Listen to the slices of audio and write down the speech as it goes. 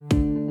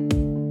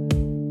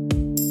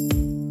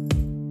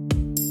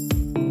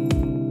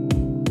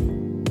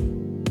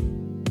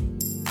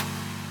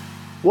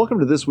Welcome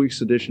to this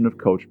week's edition of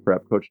Coach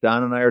Prep. Coach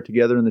Don and I are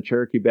together in the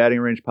Cherokee Batting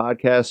Range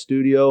podcast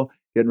studio,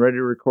 getting ready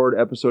to record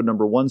episode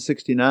number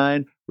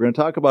 169. We're going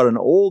to talk about an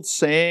old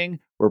saying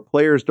where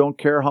players don't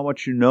care how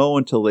much you know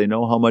until they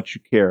know how much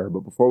you care.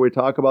 But before we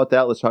talk about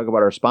that, let's talk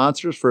about our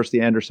sponsors. First,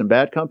 the Anderson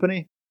Bat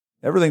Company.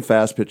 Everything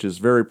Fast Pitch is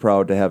very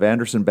proud to have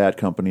Anderson Bat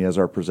Company as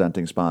our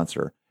presenting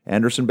sponsor.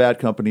 Anderson Bat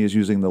Company is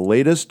using the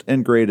latest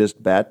and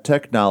greatest bat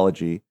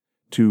technology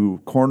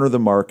to corner the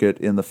market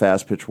in the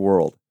fast pitch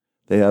world.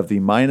 They have the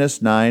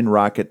 -9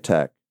 Rocket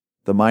Tech,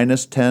 the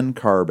 -10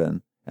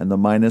 Carbon, and the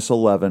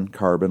 -11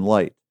 Carbon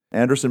Light.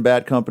 Anderson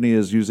Bat Company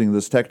is using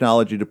this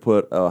technology to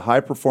put a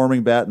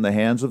high-performing bat in the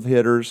hands of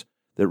hitters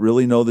that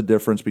really know the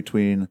difference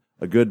between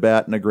a good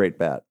bat and a great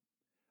bat.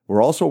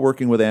 We're also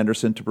working with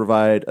Anderson to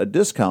provide a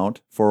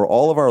discount for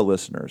all of our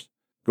listeners.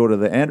 Go to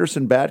the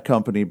Anderson Bat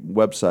Company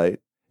website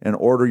and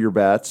order your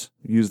bats.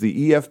 Use the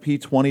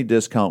EFP20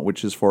 discount,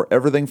 which is for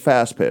everything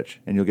fast pitch,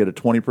 and you'll get a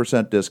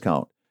 20%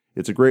 discount.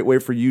 It's a great way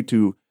for you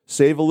to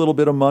save a little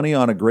bit of money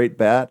on a great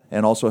bat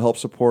and also help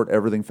support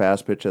everything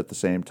fast pitch at the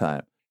same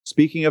time.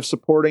 Speaking of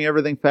supporting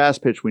everything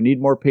fast pitch, we need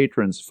more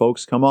patrons.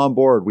 Folks, come on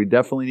board. We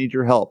definitely need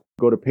your help.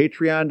 Go to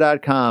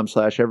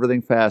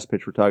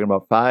patreon.com/everythingfastpitch. We're talking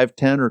about $5,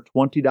 $10, or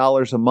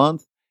 $20 a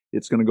month.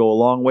 It's going to go a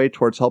long way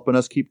towards helping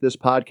us keep this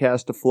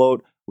podcast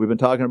afloat. We've been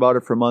talking about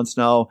it for months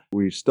now.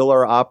 We still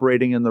are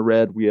operating in the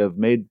red. We have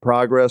made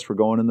progress. We're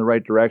going in the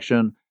right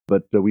direction,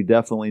 but we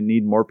definitely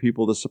need more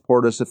people to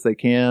support us if they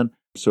can.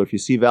 So if you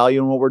see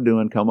value in what we're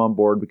doing, come on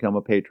board, become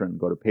a patron.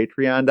 Go to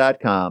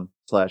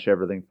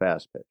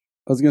patreon.com/everythingfastpitch.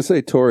 I was going to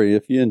say, Tori,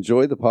 if you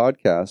enjoy the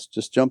podcast,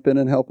 just jump in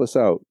and help us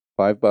out.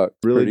 $5.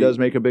 Really does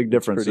make a big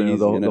difference.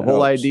 The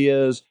whole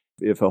idea is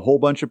if a whole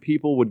bunch of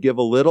people would give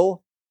a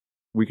little,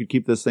 we could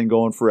keep this thing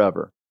going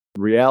forever.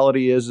 The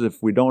reality is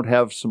if we don't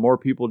have some more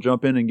people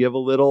jump in and give a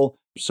little,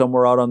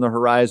 somewhere out on the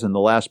horizon, the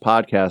last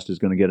podcast is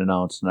going to get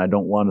announced. And I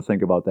don't want to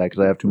think about that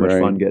because I have too much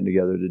fun getting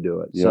together to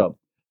do it. Yep.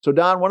 So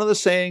Don, one of the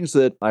sayings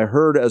that I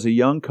heard as a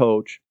young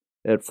coach,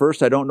 at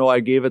first I don't know I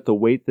gave it the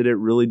weight that it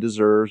really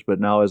deserves, but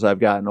now as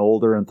I've gotten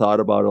older and thought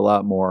about it a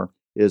lot more,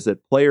 is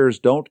that players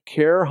don't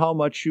care how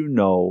much you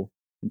know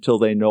until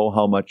they know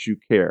how much you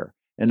care.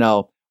 And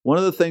now, one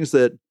of the things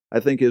that I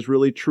think is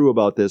really true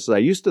about this is I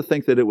used to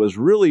think that it was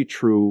really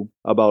true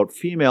about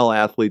female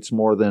athletes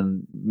more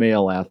than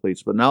male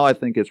athletes, but now I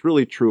think it's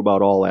really true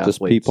about all athletes.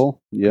 Just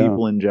people? Yeah.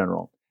 People in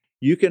general.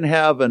 You can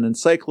have an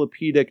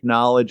encyclopedic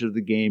knowledge of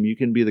the game. You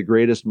can be the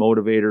greatest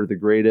motivator, the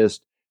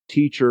greatest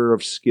teacher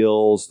of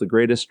skills, the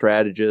greatest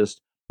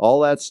strategist, all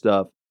that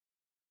stuff.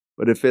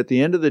 But if at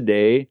the end of the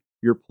day,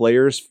 your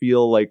players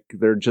feel like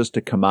they're just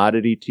a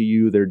commodity to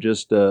you, they're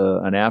just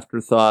an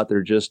afterthought,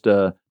 they're just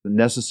a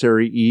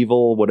necessary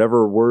evil,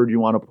 whatever word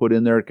you want to put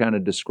in there to kind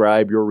of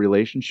describe your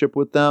relationship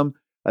with them,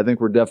 I think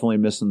we're definitely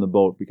missing the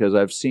boat because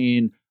I've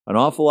seen an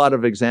awful lot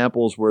of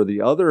examples where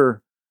the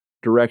other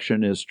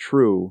direction is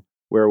true,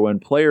 where when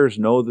players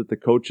know that the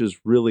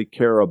coaches really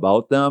care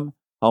about them,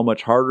 how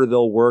much harder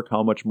they'll work,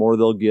 how much more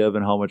they'll give,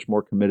 and how much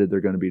more committed they're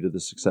going to be to the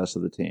success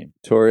of the team.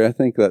 Tori, I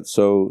think that's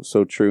so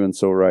true and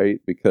so right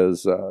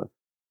because,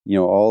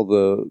 all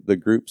the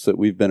groups that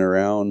we've been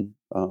around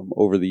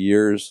over the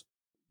years,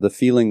 the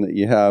feeling that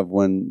you have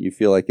when you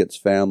feel like it's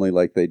family,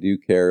 like they do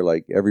care,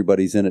 like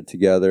everybody's in it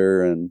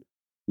together and,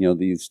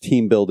 these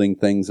team building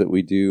things that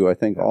we do, I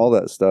think all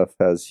that stuff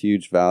has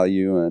huge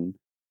value. And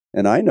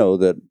I know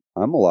that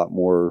I'm a lot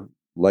more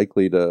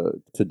likely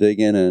to dig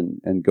in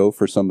and go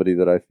for somebody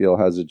that I feel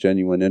has a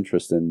genuine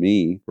interest in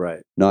me.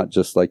 Right. Not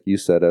just like you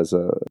said, as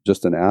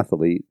just an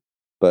athlete,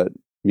 but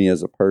me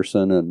as a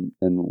person. And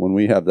when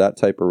we have that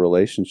type of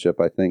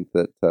relationship, I think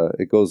that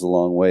it goes a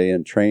long way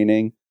in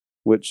training,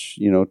 which,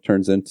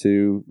 turns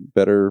into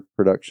better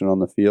production on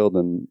the field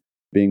and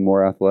being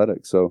more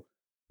athletic. So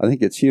I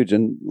think it's huge.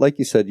 And like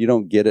you said, you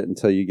don't get it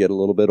until you get a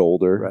little bit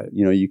older. Right.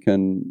 You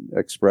can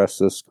express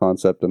this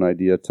concept and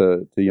idea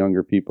to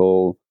younger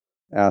people,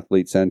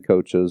 athletes and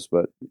coaches,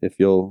 but if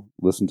you'll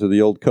listen to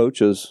the old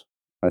coaches,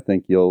 I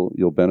think you'll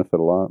benefit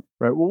a lot.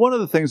 Right. Well, one of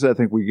the things that I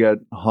think we get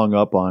hung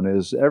up on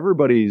is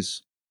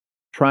everybody's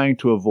trying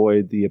to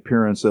avoid the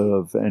appearance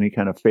of any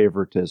kind of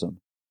favoritism.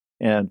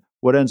 And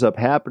what ends up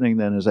happening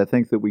then is I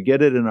think that we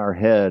get it in our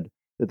head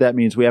that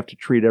means we have to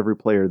treat every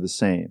player the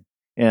same.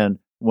 And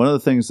one of the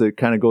things that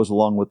kind of goes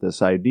along with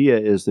this idea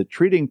is that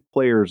treating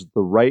players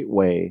the right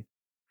way,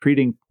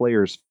 treating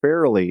players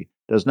fairly,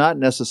 does not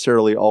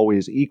necessarily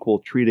always equal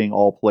treating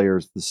all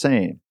players the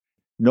same.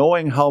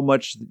 Knowing how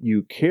much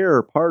you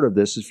care, part of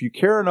this, if you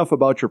care enough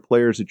about your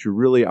players that you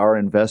really are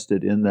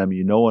invested in them,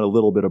 you know a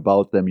little bit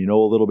about them, you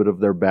know a little bit of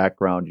their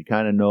background, you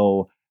kind of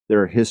know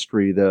their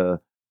history, the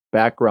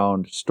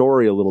background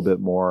story a little bit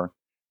more,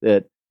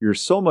 that you're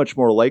so much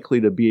more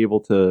likely to be able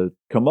to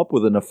come up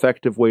with an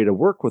effective way to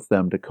work with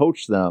them, to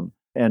coach them,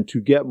 and to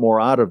get more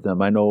out of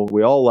them. I know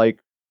we all like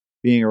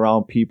being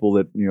around people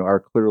that are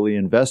clearly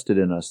invested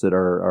in us, that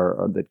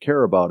are that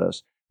care about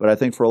us. But I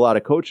think for a lot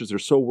of coaches, they're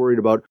so worried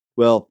about,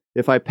 well,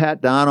 if I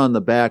pat Don on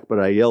the back, but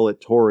I yell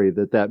at Tori,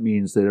 that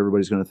means that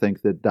everybody's going to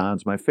think that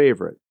Don's my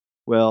favorite.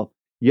 Well,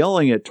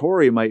 yelling at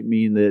Tori might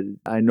mean that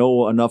I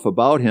know enough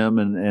about him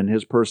and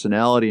his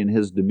personality and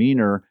his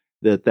demeanor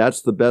that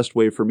that's the best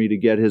way for me to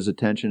get his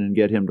attention and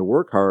get him to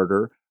work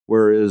harder.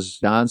 Whereas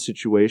Don's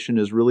situation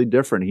is really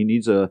different. He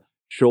needs a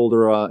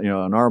shoulder,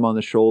 an arm on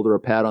the shoulder, a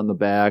pat on the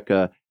back,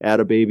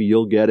 atta baby,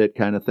 you'll get it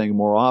kind of thing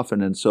more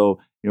often. And so,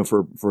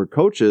 for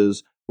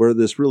coaches, where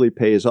this really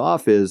pays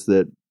off is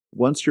that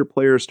once your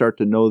players start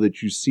to know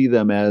that you see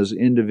them as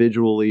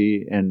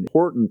individually and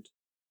important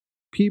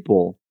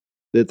people,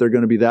 that they're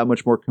going to be that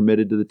much more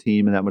committed to the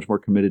team and that much more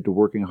committed to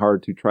working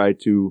hard to try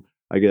to,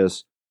 I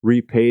guess,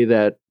 repay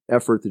that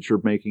effort that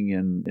you're making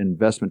and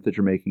investment that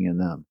you're making in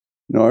them.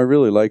 No, I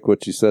really like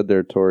what you said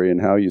there, Tori,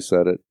 and how you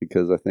said it,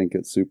 because I think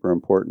it's super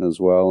important as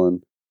well.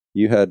 And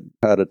you had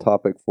a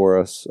topic for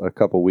us a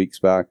couple weeks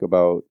back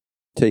about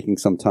taking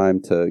some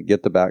time to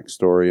get the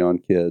backstory on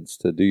kids,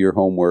 to do your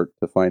homework,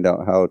 to find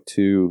out how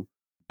to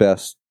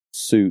best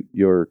suit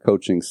your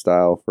coaching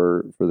style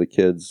for the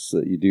kids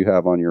that you do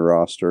have on your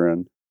roster.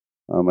 And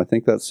I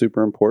think that's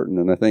super important.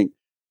 And I think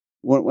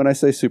when I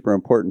say super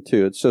important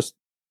too, it's just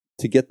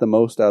to get the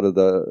most out of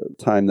the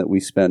time that we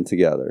spend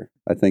together.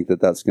 I think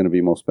that's going to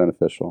be most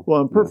beneficial.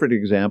 Well, a perfect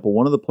example,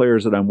 one of the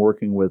players that I'm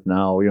working with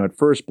now, at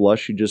first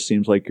blush, she just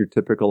seems like your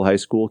typical high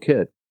school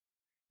kid.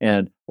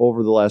 And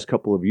over the last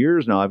couple of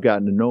years now, I've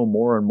gotten to know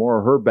more and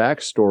more. Her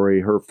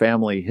backstory, her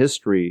family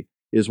history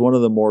is one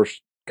of the more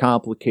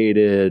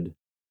complicated,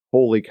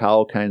 holy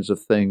cow kinds of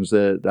things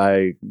that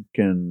I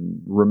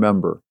can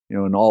remember,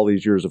 in all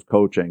these years of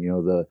coaching,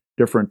 the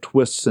different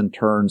twists and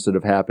turns that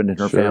have happened in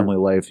her family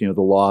life, the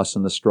loss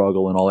and the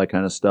struggle and all that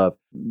kind of stuff.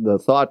 The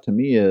thought to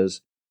me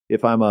is,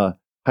 if I'm a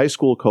high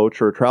school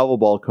coach or a travel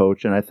ball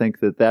coach, and I think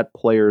that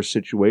player's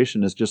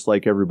situation is just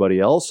like everybody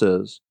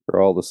else's,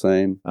 they're all the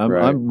same.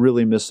 I'm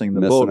really missing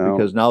the boat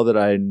because now that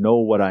I know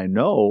what I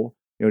know,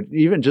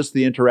 even just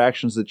the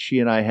interactions that she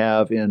and I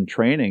have in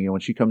training,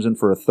 when she comes in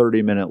for a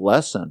 30-minute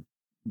lesson,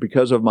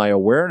 because of my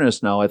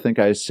awareness now, I think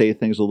I say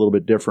things a little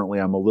bit differently.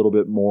 I'm a little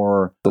bit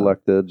more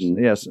selected.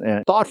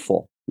 And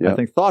thoughtful. Yeah. I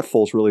think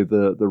thoughtful is really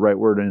the right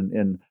word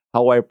in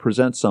how I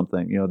present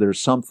something. There's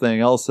something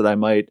else that I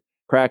might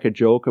crack a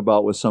joke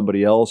about with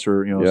somebody else,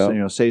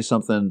 or say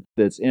something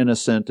that's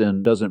innocent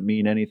and doesn't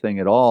mean anything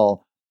at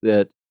all,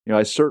 that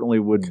I certainly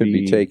could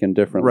be taken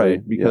differently,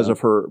 right? Because of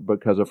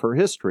her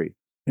history.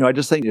 I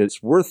just think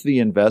it's worth the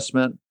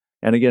investment.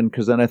 And again,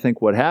 because then I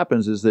think what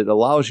happens is that it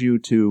allows you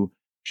to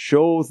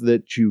show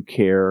that you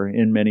care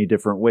in many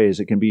different ways.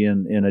 It can be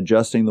in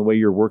adjusting the way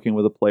you're working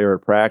with a player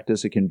at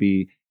practice. It can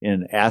be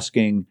in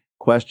asking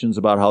questions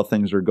about how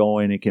things are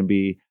going. It can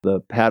be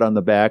the pat on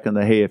the back and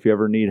the, hey, if you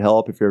ever need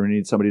help, if you ever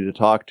need somebody to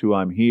talk to,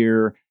 I'm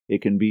here.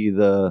 It can be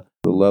the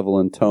level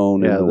and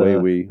tone and the way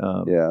we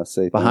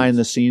say behind things.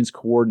 The scenes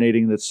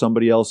coordinating that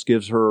somebody else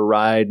gives her a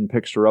ride and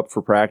picks her up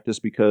for practice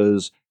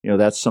because,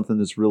 that's something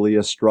that's really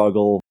a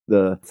struggle.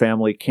 The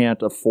family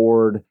can't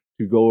afford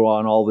to go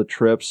on all the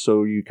trips,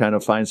 so you kind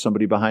of find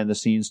somebody behind the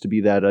scenes to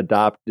be that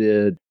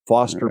adopted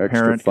foster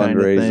parent kind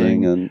of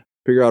thing, and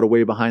figure out a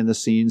way behind the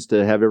scenes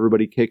to have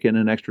everybody kick in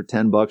an extra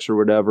 $10 or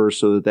whatever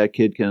so that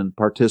kid can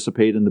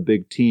participate in the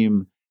big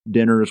team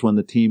dinners when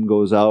the team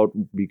goes out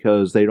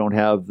because they don't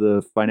have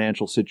the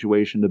financial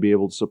situation to be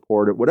able to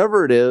support it.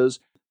 Whatever it is,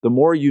 the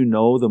more you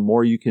know, the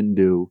more you can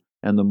do,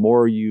 and the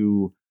more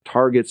you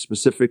target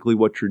specifically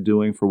what you're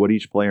doing for what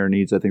each player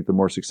needs, I think the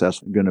more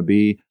successful you're going to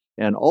be.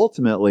 And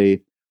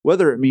ultimately,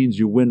 whether it means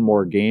you win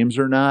more games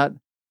or not,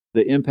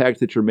 the impact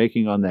that you're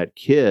making on that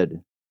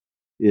kid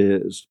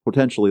is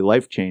potentially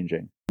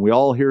life-changing. We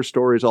all hear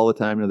stories all the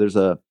time. There's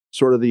a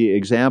sort of the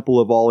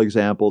example of all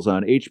examples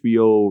on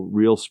HBO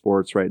Real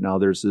Sports right now.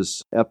 There's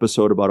this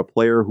episode about a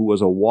player who was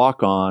a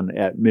walk-on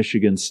at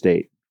Michigan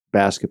State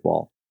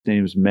basketball. His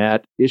name's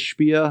Matt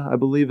Ishbia, I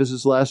believe is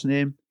his last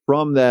name.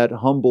 From that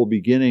humble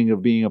beginning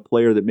of being a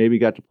player that maybe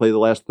got to play the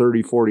last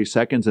 30, 40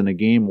 seconds in a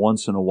game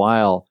once in a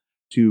while,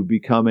 to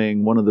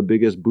becoming one of the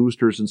biggest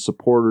boosters and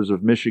supporters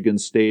of Michigan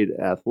State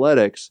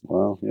athletics.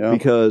 Wow, yeah.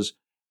 Because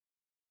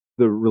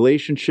the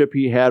relationship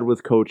he had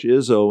with Coach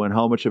Izzo and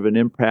how much of an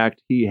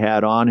impact he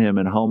had on him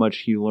and how much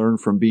he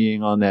learned from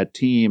being on that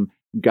team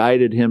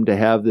guided him to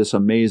have this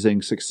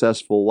amazing,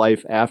 successful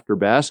life after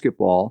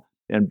basketball.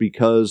 And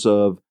because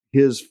of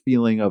his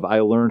feeling of, I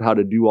learned how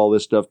to do all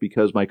this stuff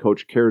because my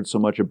coach cared so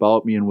much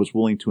about me and was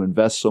willing to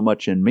invest so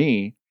much in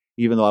me,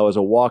 even though I was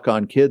a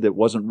walk-on kid that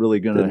wasn't really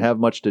going to have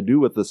much to do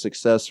with the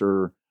success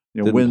or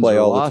wins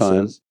or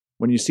losses.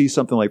 When you see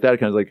something like that, it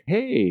kind of like,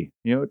 hey,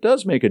 it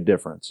does make a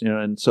difference.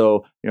 And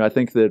so, I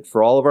think that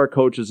for all of our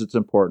coaches, it's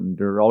important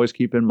to always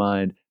keep in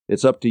mind,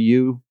 it's up to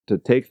you to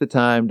take the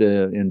time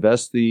to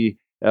invest the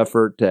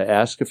effort, to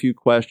ask a few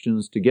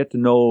questions, to get to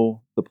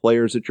know the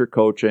players that you're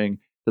coaching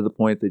to the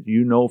point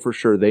that for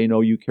sure they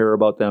know you care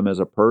about them as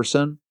a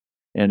person.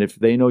 And if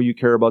they know you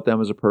care about them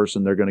as a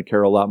person, they're going to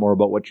care a lot more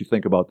about what you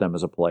think about them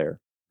as a player.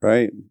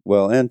 Right.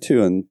 Well, and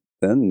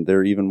then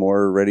they're even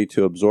more ready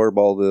to absorb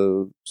all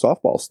the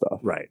softball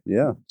stuff. Right.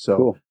 Yeah. So,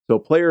 cool. So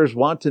players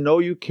want to know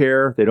you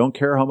care. They don't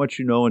care how much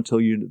you know until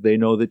they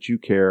know that you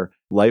care.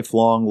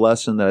 Lifelong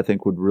lesson that I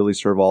think would really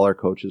serve all our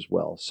coaches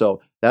well. So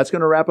that's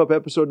going to wrap up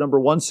episode number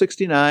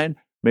 169.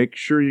 Make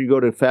sure you go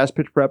to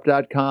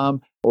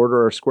fastpitchprep.com,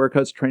 order our Square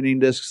Cuts training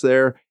discs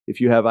there.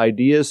 If you have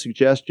ideas,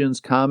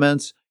 suggestions,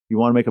 comments, you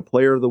want to make a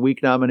Player of the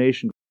Week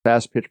nomination,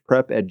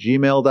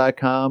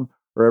 fastpitchprep@gmail.com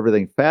or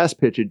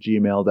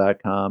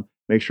everythingfastpitch@gmail.com.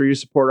 Make sure you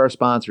support our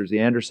sponsors, the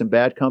Anderson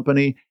Bat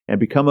Company, and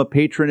become a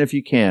patron if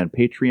you can.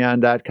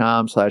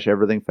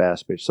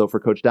 Patreon.com/everythingfastpitch. So for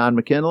Coach Don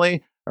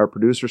McKinley, our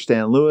producer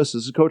Stan Lewis,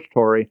 this is Coach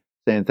Torrey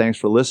saying thanks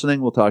for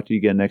listening. We'll talk to you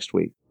again next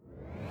week.